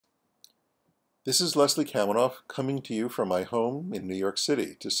This is Leslie Kaminoff coming to you from my home in New York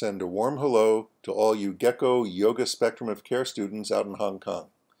City to send a warm hello to all you Gecko Yoga Spectrum of Care students out in Hong Kong.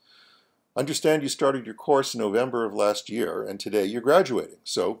 Understand you started your course in November of last year, and today you're graduating,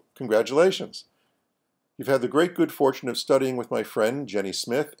 so congratulations. You've had the great good fortune of studying with my friend Jenny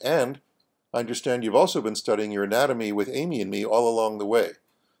Smith, and I understand you've also been studying your anatomy with Amy and me all along the way.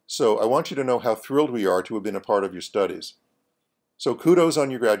 So I want you to know how thrilled we are to have been a part of your studies. So kudos on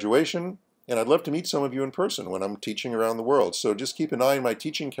your graduation, and I'd love to meet some of you in person when I'm teaching around the world. So just keep an eye on my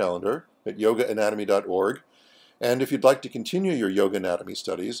teaching calendar at yogaanatomy.org. And if you'd like to continue your yoga anatomy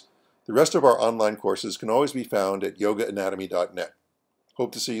studies, the rest of our online courses can always be found at yogaanatomy.net.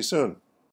 Hope to see you soon.